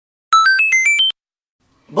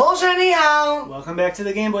Bonjour, ni hao. Welcome back to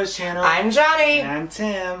the Gaymeboyz channel. I'm Johnny. And I'm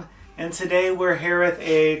Tim. And today we're here with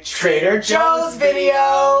a Trader Joe's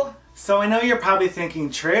video. So I know you're probably thinking,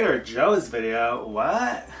 Trader Joe's video?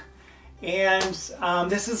 What? And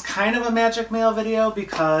this is kind of a Magic Mail video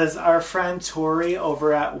because our friend Tori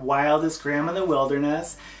over at Wildest in the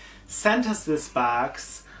Wilderness sent us this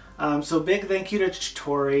box. So big thank you to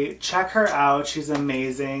Tori. Check her out. She's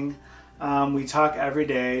amazing. We talk every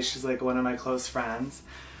day. She's like one of my close friends.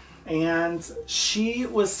 And she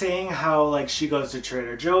was saying how like she goes to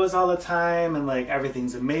Trader Joe's all the time and like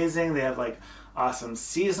everything's amazing. They have like awesome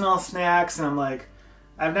seasonal snacks, and I'm like,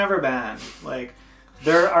 I've never been. Like,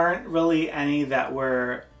 there aren't really any that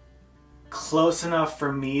were close enough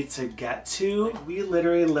for me to get to. Like, we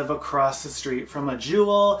literally live across the street from a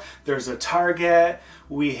Jewel. There's a Target.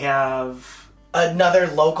 We have another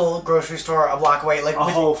local grocery store a block away, like a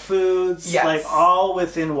Whole Foods. Yes. Like all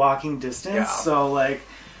within walking distance. Yeah. So like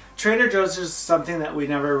Trader Joe's is something that we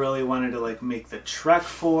never really wanted to like make the trek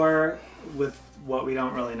for with what we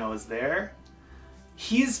don't really know is there.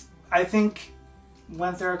 He's, I think,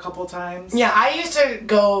 went there a couple times. Yeah, I used to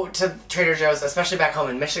go to Trader Joe's, especially back home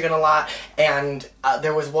in Michigan a lot, and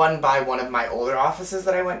there was one by one of my older offices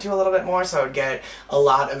that I went to a little bit more, so I would get a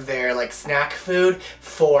lot of their like snack food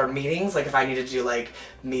for meetings. Like if I needed to do like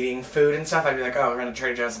meeting food and stuff, I'd be like, oh, we're going to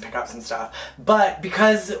Trader Joe's and pick up some stuff. But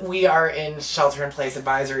because we are in shelter-in-place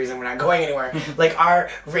advisories and we're not going anywhere, like our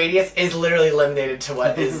radius is literally limited to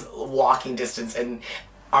what is walking distance in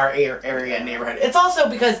our area and neighborhood. It's also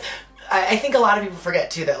because I think a lot of people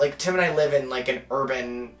forget too that like Tim and I live in like an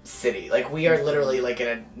urban city. Like we are literally like in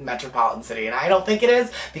a metropolitan city, and I don't think it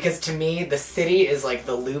is, because to me the city is like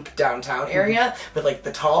the Loop downtown area with like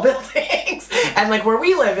the tall buildings, and like where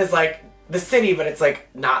we live is like the city, but it's like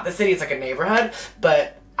not the city, it's like a neighborhood.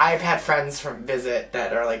 But I've had friends from visit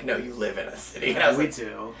that are like, no, you live in a city. Yeah, we like,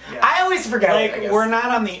 do. Yeah. I always forget. Like, I guess. we're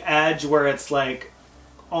not on the edge where it's like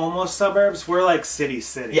almost suburbs. We're like city.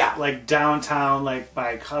 Yeah. Like downtown, like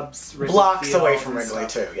by Cubs. Blocks away from Wrigley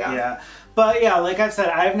too, yeah. Yeah. But yeah, like I've said,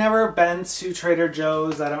 I've never been to Trader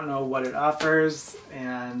Joe's. I don't know what it offers.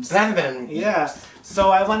 And I haven't been in years. Yeah.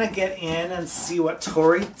 So I want to get in and see what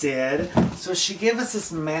Tori did. So she gave us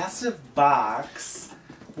this massive box,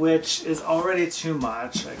 which is already too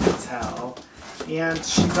much, I can tell. And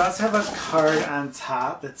she does have a card on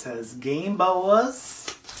top that says Gaymeboyz.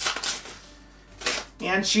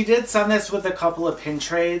 And she did send this with a couple of pin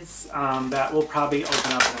trades that we'll probably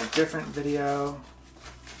open up in a different video.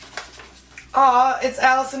 Aw, it's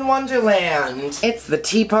Alice in Wonderland. It's the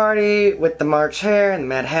Tea Party with the March Hare and the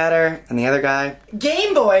Mad Hatter and the other guy.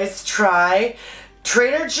 Gaymeboyz try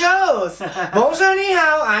Trader Joe's. Bonjour, ni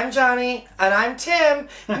hao. I'm Johnny. And I'm Tim.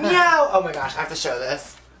 Meow. Oh my gosh, I have to show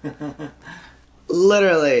this.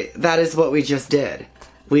 Literally, that is what we just did.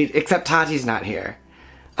 Except Tati's not here.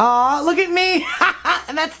 Aw, look at me!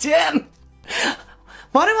 And that's Tim!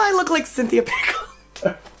 Why do I look like Cynthia Pickle?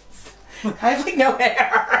 I have like no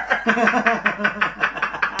hair.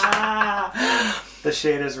 The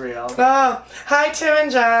shade is real. Oh, hi Tim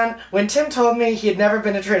and John. When Tim told me he had never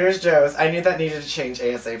been to Trader Joe's, I knew that needed to change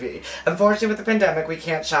ASAP. Unfortunately, with the pandemic, we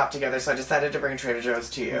can't shop together, so I decided to bring Trader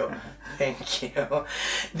Joe's to you. Thank you.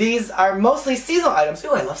 These are mostly seasonal items.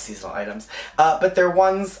 Ooh, I love seasonal items. But they're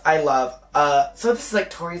ones I love. So this is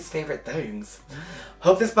like Tori's favorite things.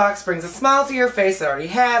 Hope this box brings a smile to your face. It already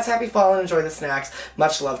has. Happy fall and enjoy the snacks.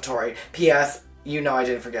 Much love, Tori. P.S. You know I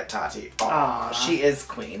didn't forget Tati. Aww, she is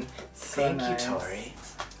queen. Thank nice. you, Tori.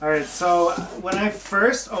 Alright, so when I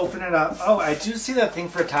first open it up, oh, I do see that thing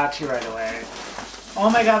for Tati right away. Oh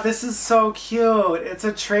my god, this is so cute. It's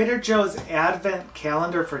a Trader Joe's advent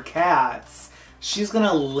calendar for cats. She's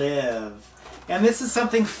gonna live. And this is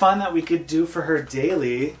something fun that we could do for her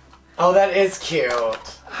daily. Oh, that is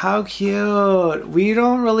cute. How cute. We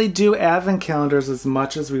don't really do advent calendars as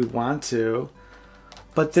much as we want to.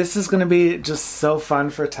 But this is going to be just so fun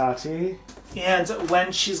for Tati. And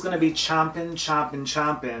when she's going to be chomping,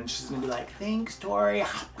 she's going to be like, thanks, Tori.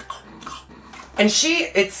 And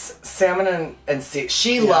it's salmon and sea.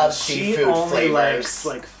 She loves seafood She only flavors. likes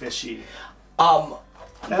like fishy.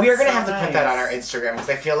 We are gonna have to put that on our Instagram because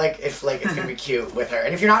I feel like it's gonna be cute with her.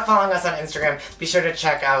 And if you're not following us on Instagram, be sure to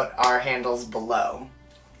check out our handles below.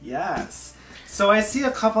 Yes. So I see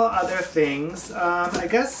a couple other things. I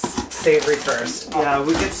guess savory first. Yeah,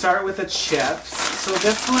 we could start with the chips. So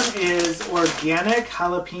this one is organic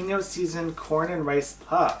jalapeno seasoned corn and rice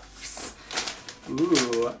puffs.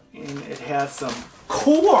 Ooh, and it has some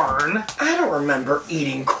corn. I don't remember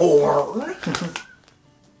eating corn.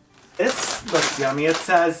 This looks yummy. It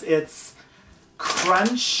says it's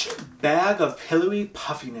crunch bag of pillowy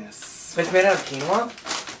puffiness. It's made out of quinoa?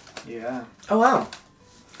 Yeah. Oh, wow.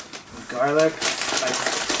 Garlic.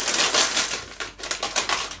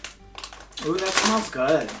 Ooh, that smells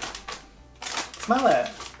good. Smell it.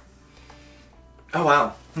 Oh,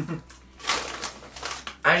 wow.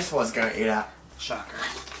 I just was gonna eat it. Shocker.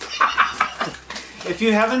 If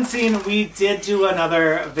you haven't seen, we did do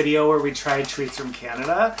another video where we tried treats from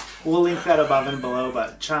Canada. We'll link that above and below,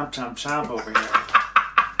 but chomp, chomp, chomp over here.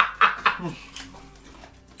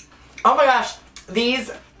 Oh my gosh,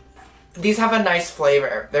 these have a nice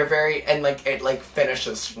flavor. They're very, and like, it like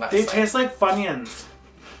finishes nicely. They taste like Funyuns.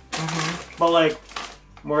 But like,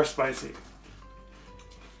 more spicy.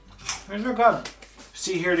 These are good.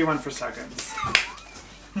 See, here they went for seconds.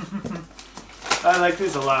 I like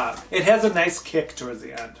these a lot. It has a nice kick towards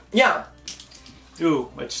the end. Yeah. Ooh,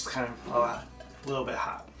 which is kind of a little bit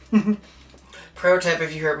hot. Pro tip,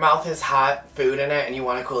 if your mouth has hot food in it and you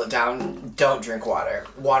want to cool it down, don't drink water.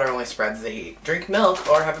 Water only spreads the heat. Drink milk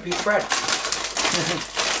or have a piece of bread.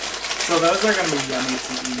 So those are going to be yummy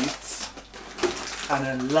to eat on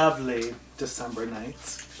a lovely December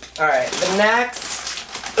night. Alright, the next...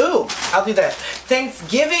 Ooh, I'll do this.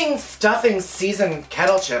 Thanksgiving stuffing seasoned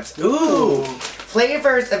kettle chips. Ooh.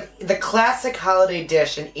 Flavors of the classic holiday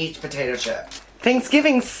dish in each potato chip.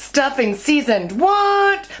 Thanksgiving stuffing seasoned.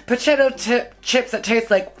 What? Potato chips that taste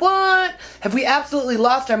like what? Have we absolutely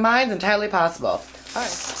lost our minds? Entirely possible.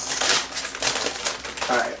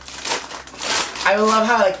 Alright. I love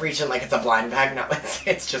how I like reach in like it's a blind bag. No,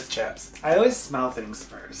 it's just chips. I always smell things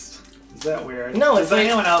first. Is that weird? No, it's Does like...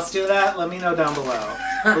 anyone else do that? Let me know down below.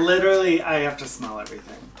 Literally, I have to smell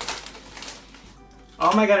everything.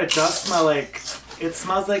 Oh my god, it does smell like... It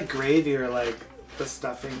smells like gravy or like the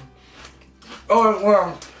stuffing. Oh,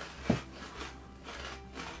 well...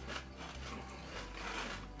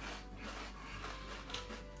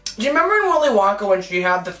 Do you remember in Willy Wonka when she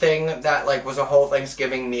had the thing that like was a whole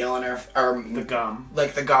Thanksgiving meal in her... The gum.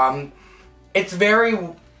 Like the gum. It's very...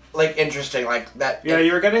 like interesting, like that. Yeah,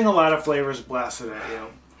 you're getting a lot of flavors blasted at you.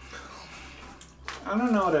 I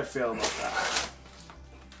don't know what I feel about that.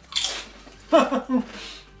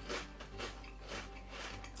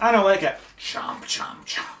 I don't like it. Chomp, chomp,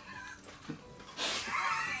 chomp.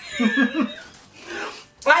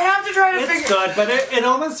 I have to try to figure. It's good, but it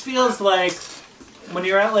almost feels like when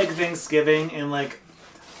you're at like Thanksgiving and like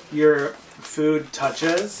your food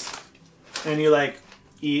touches and you like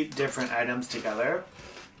eat different items together.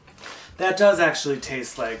 That does actually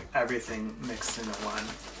taste like everything mixed into one.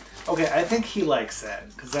 Okay, I think he likes it,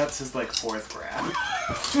 because that's his, like, fourth grab.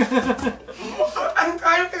 I'm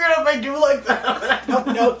trying to figure out if I do like them, and I don't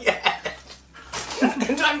know yet.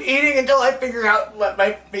 And I'm eating until I figure out what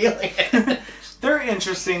my feeling is. They're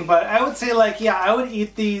interesting, but I would say, like, yeah, I would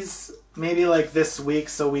eat these maybe, like, this week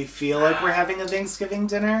so we feel like we're having a Thanksgiving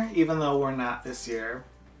dinner, even though we're not this year.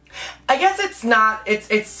 I guess it's not.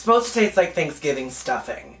 It's supposed to taste like Thanksgiving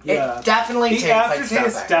stuffing. Yeah. It definitely tastes like stuffing. The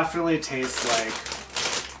aftertaste definitely tastes like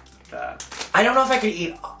that. I don't know if I could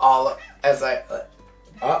eat all as I...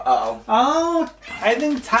 Uh-oh. Oh, I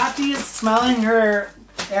think Tati is smelling her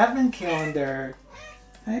advent calendar.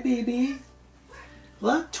 Hi, baby.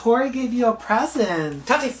 Look, Tori gave you a present.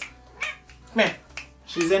 Tati, come here.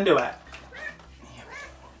 She's into it.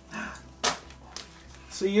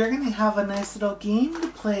 So you're going to have a nice little game to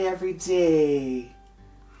play every day.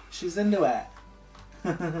 She's into it.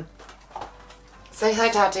 Say hi,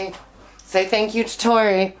 Tati. Say thank you to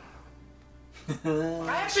Tori. I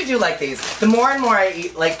actually do like these. The more and more I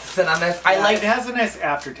eat, like, sit on this, Yeah, it has a nice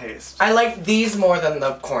aftertaste. I like these more than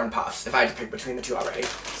the corn puffs, if I had to pick between the two already.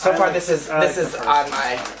 So far, this is on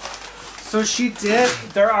my... So she did,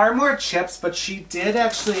 there are more chips, but she did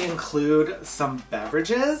actually include some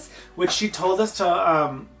beverages, which she told us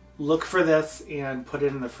to look for this and put it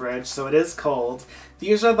in the fridge, so it is cold.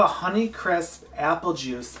 These are the Honey Crisp apple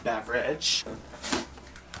juice beverage.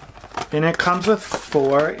 And it comes with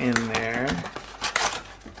 4 in there.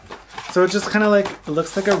 So it just kind of like, it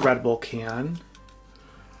looks like a Red Bull can.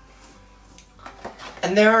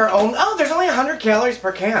 And there are only, there's only 100 calories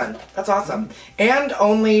per can. That's awesome. And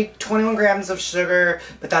only 21 grams of sugar,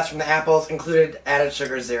 but that's from the apples, included added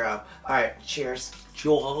sugar 0. Alright, cheers.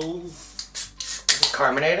 Cheers. Is it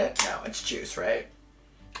carbonated? No, it's juice, right?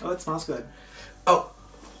 Oh, it smells good. Oh.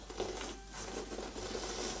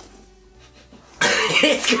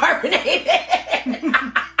 It's carbonated!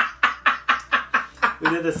 We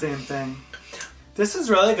did the same thing. This is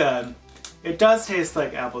really good. It does taste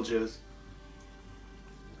like apple juice.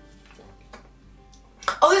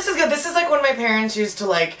 Oh, this is good. This is like when my parents used to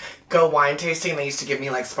like go wine tasting and they used to give me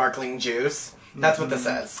like sparkling juice. That's what this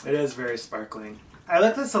is. It is very sparkling. I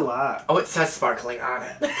like this a lot. Oh, it says sparkling on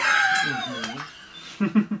it.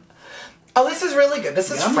 Oh, this is really good.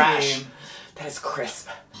 This is Yummy. fresh. That is crisp.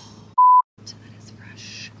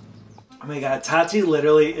 Oh my god, Tati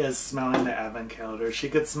literally is smelling the advent calendar. She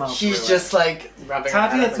could smell She's through just it. like rubbing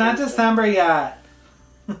Tati, her it's not fingers. December yet.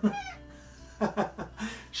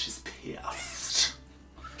 She's pissed.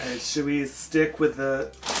 Alright, should we stick with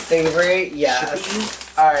the Savory?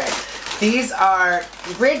 Yes. Alright. These are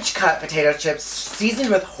ridge cut potato chips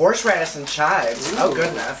seasoned with horseradish and chives. Ooh. Oh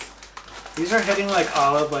goodness. These are hitting like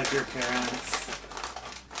all of like your parents.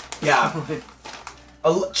 Yeah.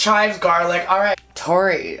 Chives, garlic. Alright.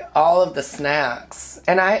 Tori, all of the snacks.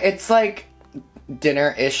 And it's like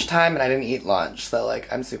dinner-ish time and I didn't eat lunch, so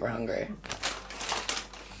like I'm super hungry.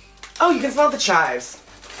 Oh, you can smell the chives.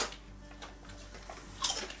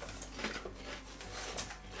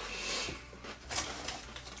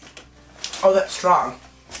 Oh, that's strong.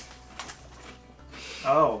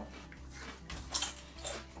 Oh.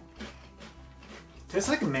 Tastes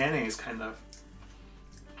like mayonnaise, kind of.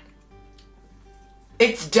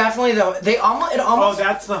 It's definitely it almost. Oh,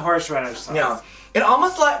 that's the horseradish sauce. Yeah. It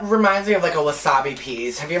almost reminds me of like a wasabi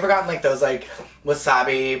peas. Have you ever gotten like those like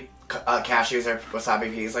wasabi cashews or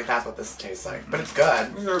wasabi peas? Like that's what this tastes like. But it's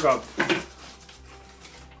good. There we go.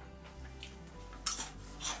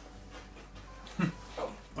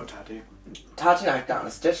 Oh, Tati. Tati knocked down a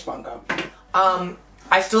stitch, Bunko.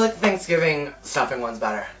 I still like the Thanksgiving stuffing ones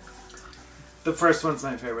better. The first one's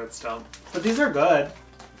my favorite still. But these are good.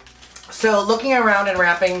 So looking around and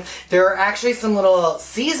wrapping, there are actually some little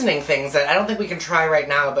seasoning things that I don't think we can try right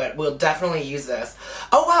now, but we'll definitely use this.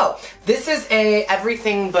 Oh wow, this is a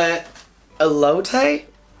everything but elote?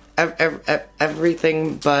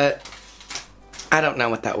 Everything but, I don't know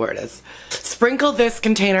what that word is. Sprinkle this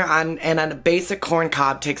container on, and on a basic corn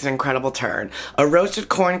cob takes an incredible turn. A roasted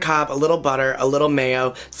corn cob, a little butter, a little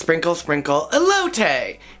mayo, sprinkle, sprinkle,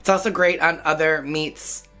 elote! It's also great on other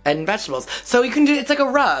meats and vegetables. So you can do, it's like a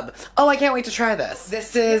rub. Oh, I can't wait to try this.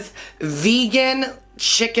 This is vegan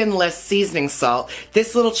chickenless seasoning salt.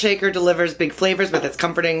 This little shaker delivers big flavors with its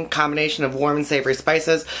comforting combination of warm and savory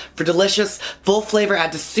spices for delicious, full flavor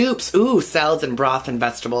add to soups, ooh, salads and broth and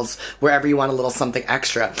vegetables, wherever you want a little something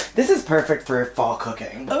extra. This is perfect for fall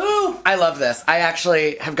cooking. Ooh, I love this. I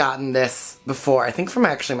actually have gotten this before, I think from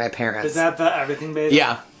actually my parents. Is that the everything bagel?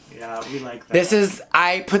 Yeah. Yeah, we like that. This is,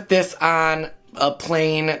 I put this on a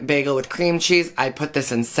plain bagel with cream cheese. I put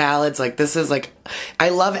this in salads. Like, this is like, I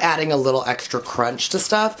love adding a little extra crunch to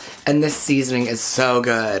stuff, and this seasoning is so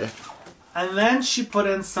good. And then she put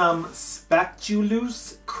in some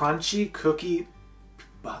speculoos crunchy cookie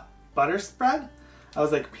butter spread. I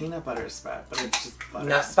was like, peanut butter spread, but it's just butter.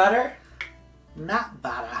 Nut butter? Nut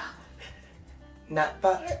butter. Nut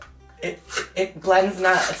butter. It blends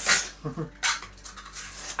nuts.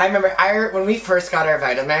 I remember when we first got our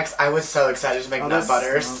Vitamix, I was so excited to make nut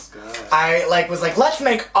butters. Smells good. I was like, let's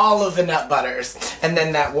make all of the nut butters. And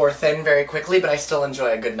then that wore thin very quickly, but I still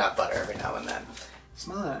enjoy a good nut butter every now and then.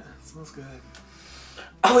 Smell it. It smells good.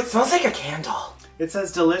 Oh, it smells like a candle. It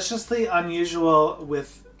says deliciously unusual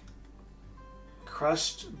with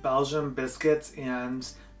crushed Belgian biscuits and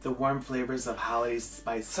the warm flavors of holiday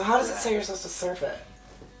spice. So how does it bread. say you're supposed to serve it?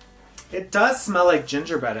 It does smell like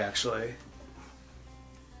gingerbread, actually.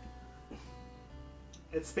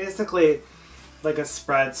 It's basically like a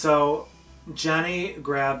spread. So Jenny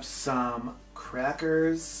grabbed some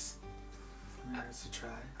crackers. There's a try.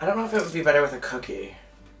 I don't know if it would be better with a cookie.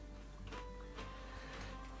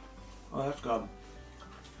 Oh, that's good.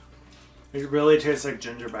 It really tastes like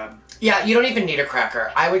gingerbread. Yeah, you don't even need a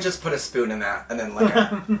cracker. I would just put a spoon in that and then lick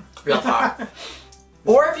it. Real talk.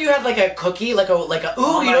 Or if you had like a cookie, like a ooh,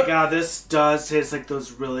 Oh you my know, god, this does taste like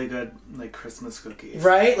those really good like Christmas cookies.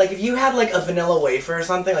 right? Like if you had like a vanilla wafer or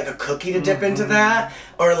something, like a cookie to dip into that,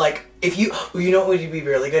 or like if you know what would be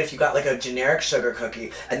really good if you got like a generic sugar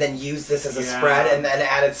cookie and then use this as a spread and then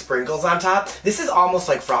added sprinkles on top. This is almost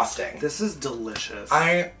like frosting. This is delicious.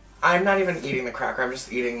 I'm not even eating the cracker. I'm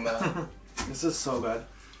just eating the. This is so good.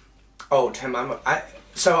 Oh, Tim,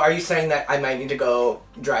 so are you saying that I might need to go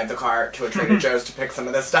drive the car to a Trader Joe's to pick some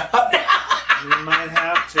of this stuff up? You might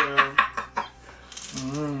have to.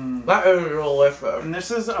 That is delicious. And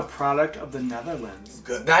this is a product of the Netherlands.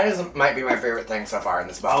 Good. That might be my favorite thing so far in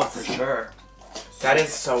this box. Oh, for sure. That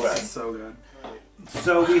is so good. So good.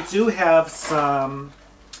 So we do have some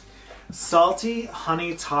salty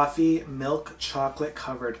honey toffee milk chocolate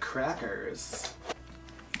covered crackers.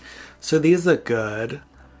 So these look good.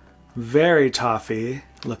 Very toffee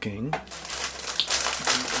looking. Let's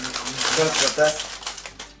put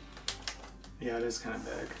this. Yeah, it is kind of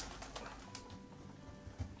big.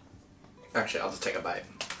 Actually, I'll just take a bite.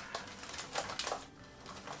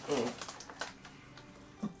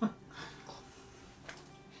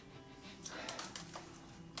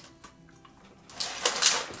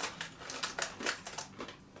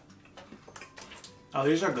 Oh,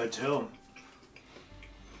 these are good too.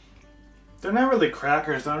 They're not really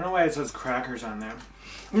crackers. I don't know why it says crackers on there.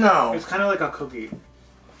 No. It's kind of like a cookie.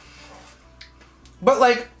 But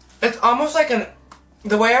like, it's almost like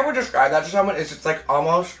the way I would describe that to someone is it's like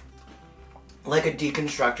almost like a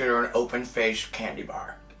deconstructed or an open-faced candy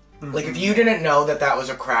bar. Mm-hmm. Like if you didn't know that that was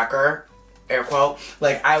a cracker, air quote,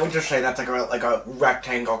 like I would just say that's like a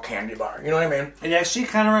rectangle candy bar. You know what I mean? It actually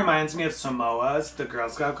kind of reminds me of Samoa's, the Girl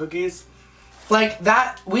Scout cookies. Like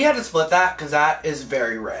that, we had to split that because that is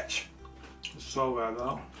very rich. So good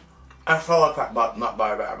though. I feel like that, but not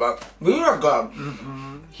by bad, but these are good.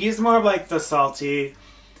 Mm-hmm. He's more of like the salty,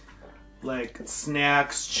 like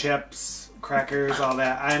snacks, chips, crackers, all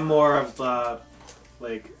that. I'm more of the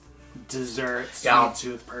like dessert, sweet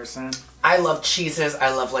tooth person. I love cheeses.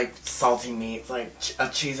 I love like salty meats, like a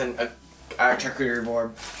cheese and a charcuterie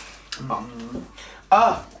board. Mm-hmm.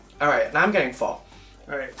 Oh, all right. Now I'm getting full.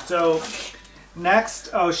 All right. So next,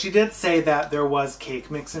 oh, she did say that there was cake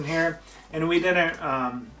mix in here, and we didn't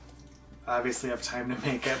obviously have time to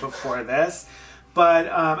make it before this. But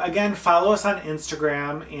again, follow us on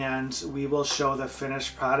Instagram, and we will show the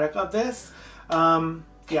finished product of this.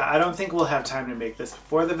 Yeah, I don't think we'll have time to make this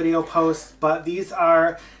before the video posts, but these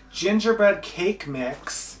are gingerbread cake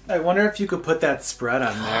mix. I wonder if you could put that spread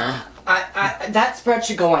on there. That spread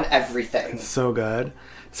should go on everything. It's so good.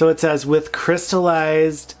 So it says, with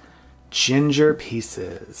crystallized ginger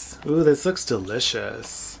pieces. Ooh, this looks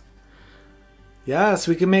delicious. Yes,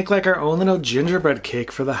 we can make like our own little gingerbread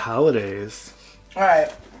cake for the holidays. All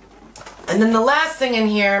right. And then the last thing in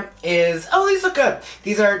here is, oh, these look good.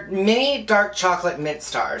 These are mini dark chocolate mint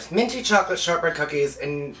stars. Minty chocolate shortbread cookies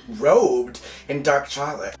enrobed in dark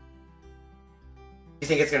chocolate. You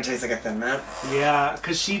think it's going to taste like a Thin Mint? Yeah,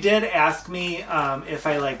 because she did ask me if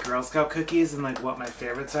I like Girl Scout cookies and like what my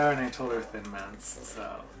favorites are, and I told her Thin Mints,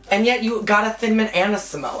 so. And yet you got a Thin Mint and a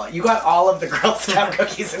Samoa. You got all of the Girl Scout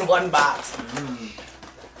cookies in one box. Mm.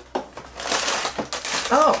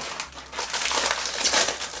 Oh.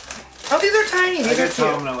 Oh, these are tiny. These are cute.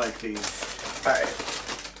 I'm gonna like these. Alright.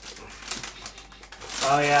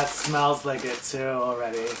 Oh yeah, it smells like it too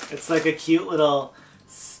already. It's like a cute little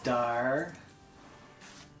star.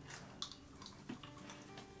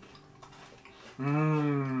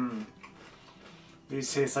 Mmm.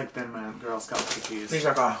 These taste like Thin Mint Girl Scout cookies. These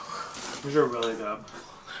are good. These are really good.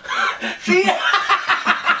 See?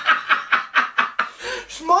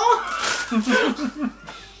 Small?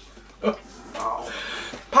 Oh.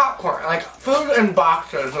 Popcorn, like food in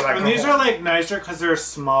boxes. Are like and these are like nicer because they're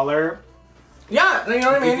smaller. Yeah, you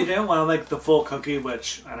know what I mean? If you didn't want like the full cookie,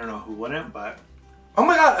 which I don't know who wouldn't, but. Oh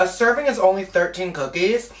my god, a serving is only 13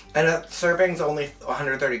 cookies, and a serving is only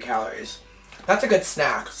 130 calories. That's a good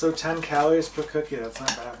snack. So 10 calories per cookie, that's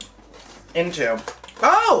not bad. Into.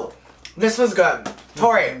 Oh! This was good.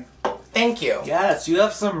 Tori, thank you. Yes, you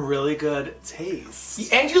have some really good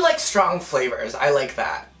taste. And you like strong flavors. I like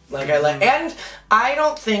that. Like, and I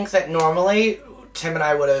don't think that normally Tim and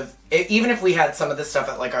I would have, even if we had some of this stuff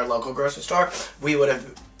at like our local grocery store,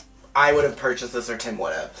 I would have purchased this or Tim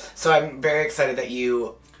would have. So I'm very excited that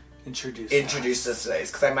you introduced this today,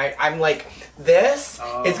 because I'm like, this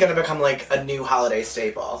is gonna become like a new holiday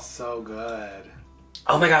staple. So good.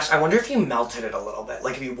 Oh my gosh, I wonder if you melted it a little bit,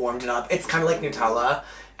 like if you warmed it up. It's kind of like Nutella,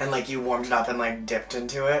 and like you warmed it up and like dipped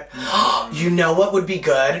into it. Mm-hmm. You know what would be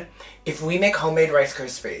good? If we make homemade Rice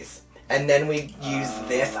Krispies, and then we use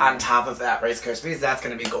this on top of that Rice Krispies, that's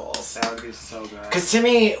gonna be goals. That would be so good. Because to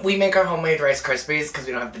me, we make our homemade Rice Krispies because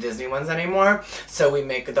we don't have the Disney ones anymore, so we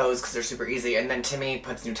make those because they're super easy, and then Timmy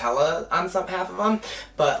puts Nutella on half of them,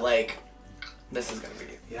 but like, this is gonna be...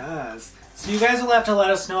 Yes. So you guys will have to let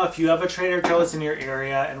us know if you have a Trader Joe's in your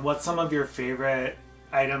area and what some of your favorite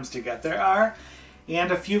items to get there are.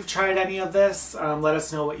 And if you've tried any of this, let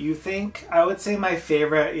us know what you think. I would say my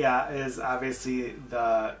favorite, is obviously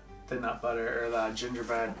the nut butter or the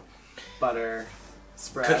gingerbread butter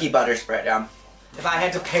spread. Cookie butter spread, yeah. If I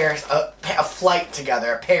had to pair a flight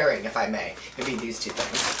together, a pairing, if I may, it'd be these two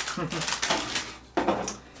things.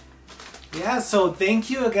 Yeah, so thank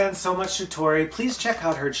you again so much to Tori. Please check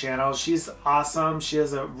out her channel. She's awesome. She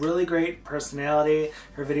has a really great personality.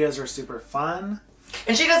 Her videos are super fun.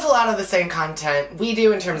 And she does a lot of the same content we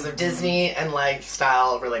do in terms of Disney and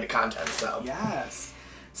lifestyle related content, so. Yes.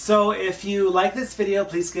 So if you like this video,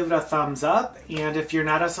 please give it a thumbs up. And if you're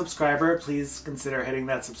not a subscriber, please consider hitting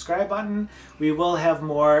that subscribe button. We will have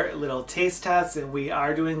more little taste tests, and we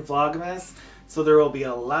are doing Vlogmas. So there will be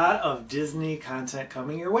a lot of Disney content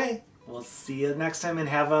coming your way. We'll see you next time, and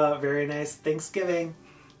have a very nice Thanksgiving.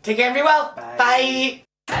 Take care and be well. Bye. Bye.